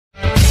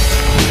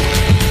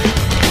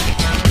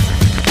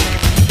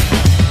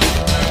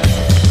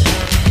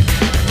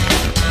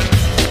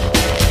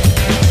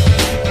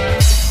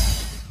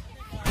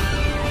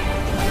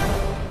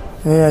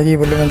ये है जी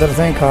बलविंदर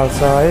सिंह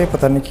खालसा। ये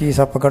पता नहीं की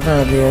सप्प कड्ढन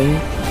लगे है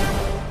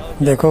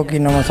जी। देखो कि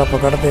नवा सप्प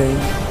कड्ढदे जी।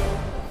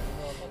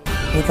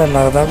 ये तो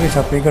लगता भी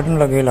सप्प ही कड्ढन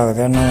लगे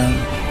लगता नवा।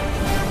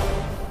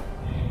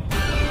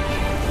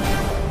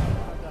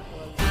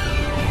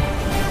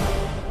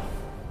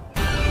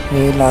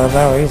 ये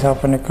लगता भाई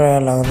सप्प निकलिया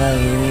लगता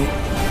जी।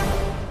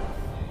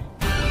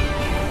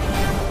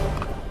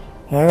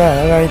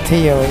 हैगा इत्थे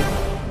ही है भाई।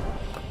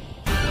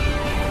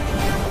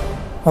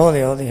 ओहदे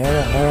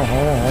हैगा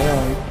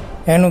भाई।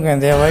 इनू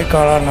कहते हैं भाई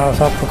काला ना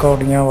सप्प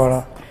कौडियां वाला।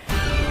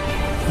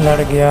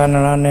 लड़ गया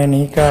ननाने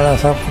नहीं काला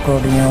सप्प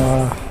कौडियां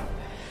वाला।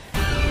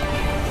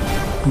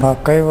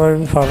 वाकई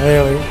भाई फड़ रहे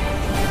भाई।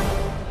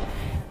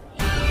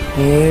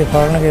 ये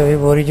फड़नगे भाई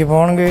बोरी च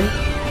पाउणगे।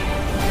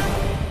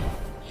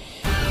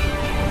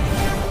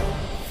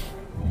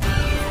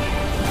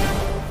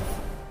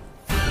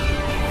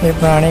 ये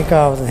पुरानी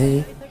कहावत थी,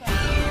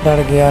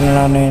 लड़ गया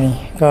ननाने नहीं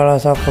काला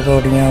सप्प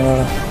कौडियां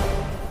वाला।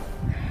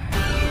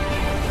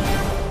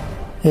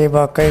 ये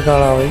वाकई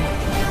काला भाई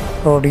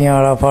कौडियां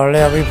वाला फड़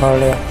लिया भी फड़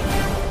लिया।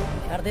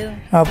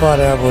 आ पा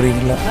लिया बोरी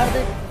च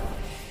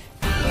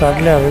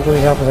कढ़ लिया भी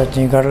कोई सप्प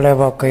सच्ची कढ़ लिया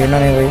वाकई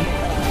इन्होंने भाई।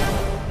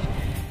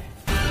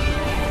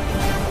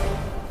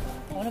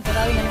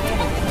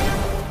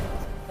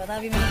 पता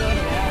भी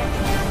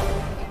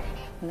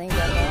नहीं